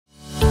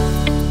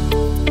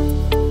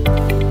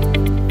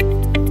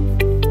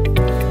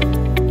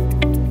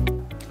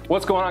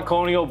What's going on,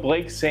 Colonial?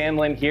 Blake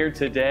Sandlin here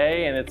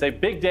today, and it's a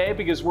big day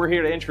because we're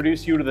here to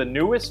introduce you to the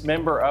newest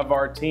member of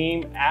our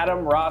team,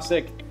 Adam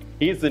Rosuck.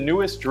 He's the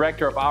newest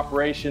Director of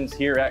Operations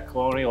here at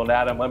Colonial. And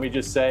Adam, let me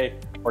just say,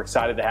 we're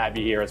excited to have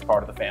you here as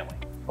part of the family.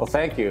 Well,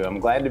 thank you. I'm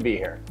glad to be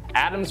here.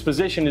 Adam's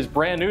position is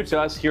brand new to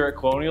us here at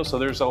Colonial, so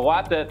there's a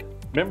lot that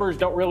members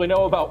don't really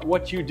know about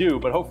what you do,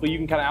 but hopefully you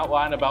can kind of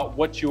outline about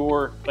what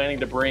you're planning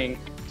to bring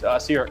to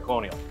us here at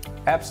Colonial.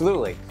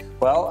 Absolutely.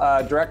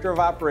 Well, Director of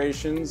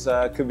Operations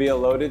could be a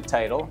loaded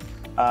title,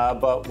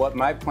 but what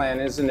my plan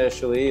is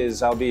initially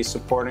is I'll be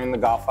supporting the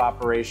golf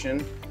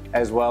operation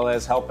as well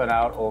as helping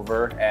out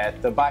over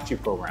at the bocce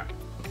program.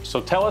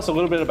 So tell us a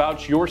little bit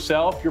about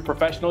yourself, your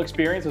professional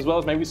experience, as well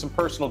as maybe some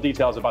personal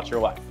details about your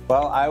life.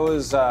 Well, I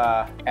was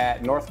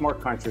at Northmore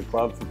Country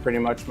Club for pretty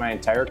much my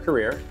entire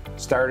career.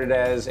 Started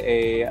as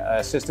a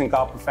assistant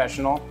golf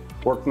professional,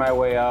 worked my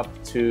way up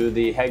to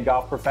the head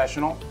golf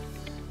professional.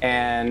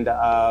 And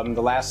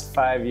the last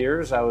 5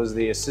 years, I was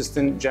the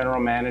assistant general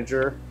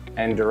manager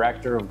and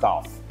director of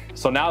golf.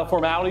 So now the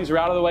formalities are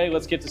out of the way,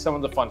 let's get to some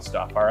of the fun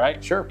stuff, all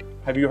right? Sure.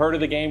 Have you heard of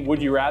the game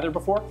Would You Rather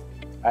before?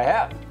 I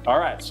have. All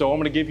right, so I'm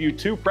gonna give you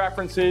two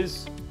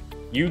preferences.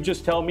 You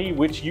just tell me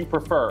which you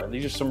prefer.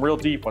 These are some real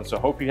deep ones, so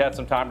I hope you had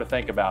some time to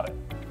think about it.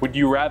 Would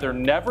you rather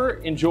never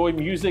enjoy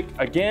music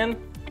again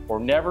or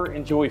never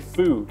enjoy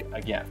food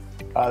again?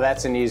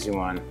 That's an easy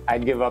one.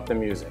 I'd give up the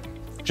music.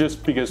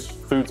 Just because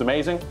food's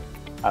amazing?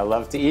 I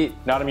love to eat.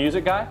 Not a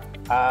music guy?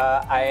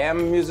 I am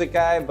a music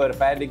guy, but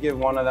if I had to give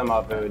one of them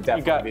up, it would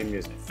definitely be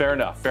music. Fair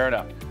enough, fair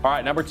enough. All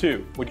right, number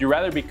two, would you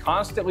rather be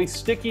constantly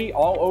sticky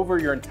all over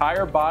your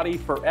entire body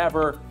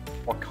forever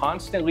or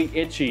constantly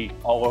itchy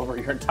all over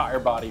your entire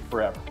body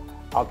forever?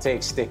 I'll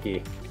take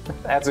sticky.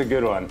 That's a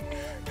good one.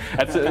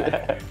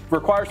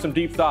 Requires some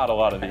deep thought, a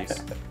lot of these.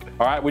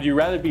 All right, would you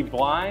rather be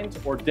blind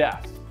or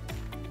deaf?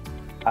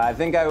 I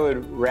think I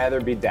would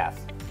rather be deaf.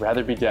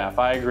 Rather be deaf,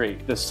 I agree.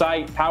 The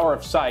sight, power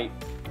of sight,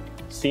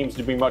 seems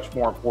to be much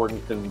more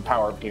important than the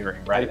power of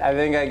hearing, right? I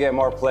think I get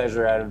more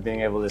pleasure out of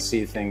being able to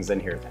see things than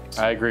hear things.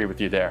 I agree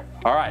with you there.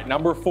 All right,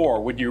 number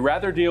four, would you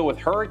rather deal with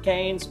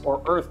hurricanes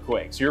or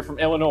earthquakes? You're from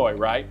Illinois,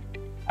 right?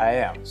 I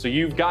am. So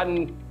you've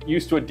gotten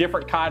used to a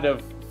different kind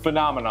of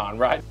phenomenon,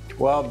 right?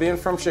 Well, being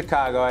from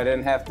Chicago, I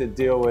didn't have to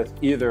deal with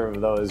either of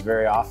those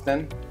very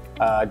often,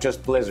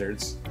 just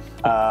blizzards.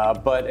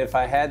 But if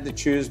I had to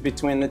choose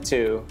between the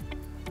two,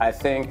 I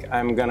think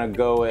I'm gonna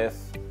go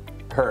with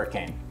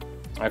hurricane.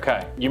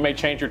 Okay, you may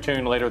change your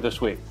tune later this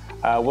week.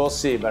 We'll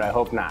see, but I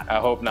hope not. I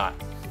hope not.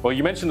 Well,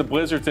 you mentioned the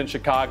blizzards in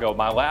Chicago.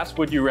 My last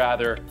would you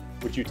rather,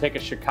 would you take a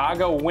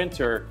Chicago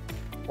winter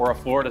or a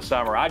Florida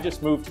summer? I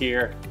just moved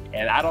here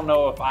and I don't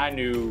know if I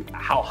knew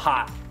how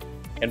hot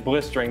and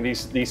blistering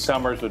these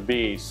summers would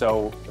be.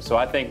 So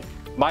I think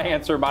my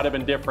answer might have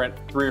been different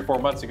 3 or 4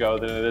 months ago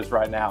than it is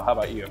right now. How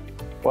about you?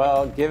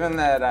 Well, given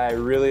that I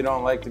really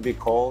don't like to be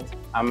cold,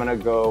 I'm gonna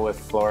go with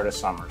Florida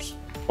summers.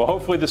 Well,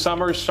 hopefully the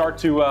summers start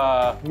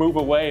to move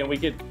away and we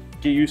get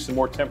used to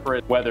more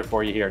temperate weather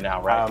for you here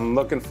now, right? I'm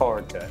looking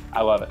forward to it.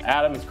 I love it.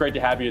 Adam, it's great to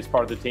have you as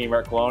part of the team here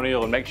at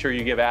Colonial, and make sure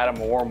you give Adam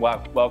a warm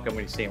welcome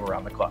when you see him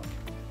around the club.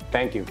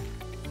 Thank you.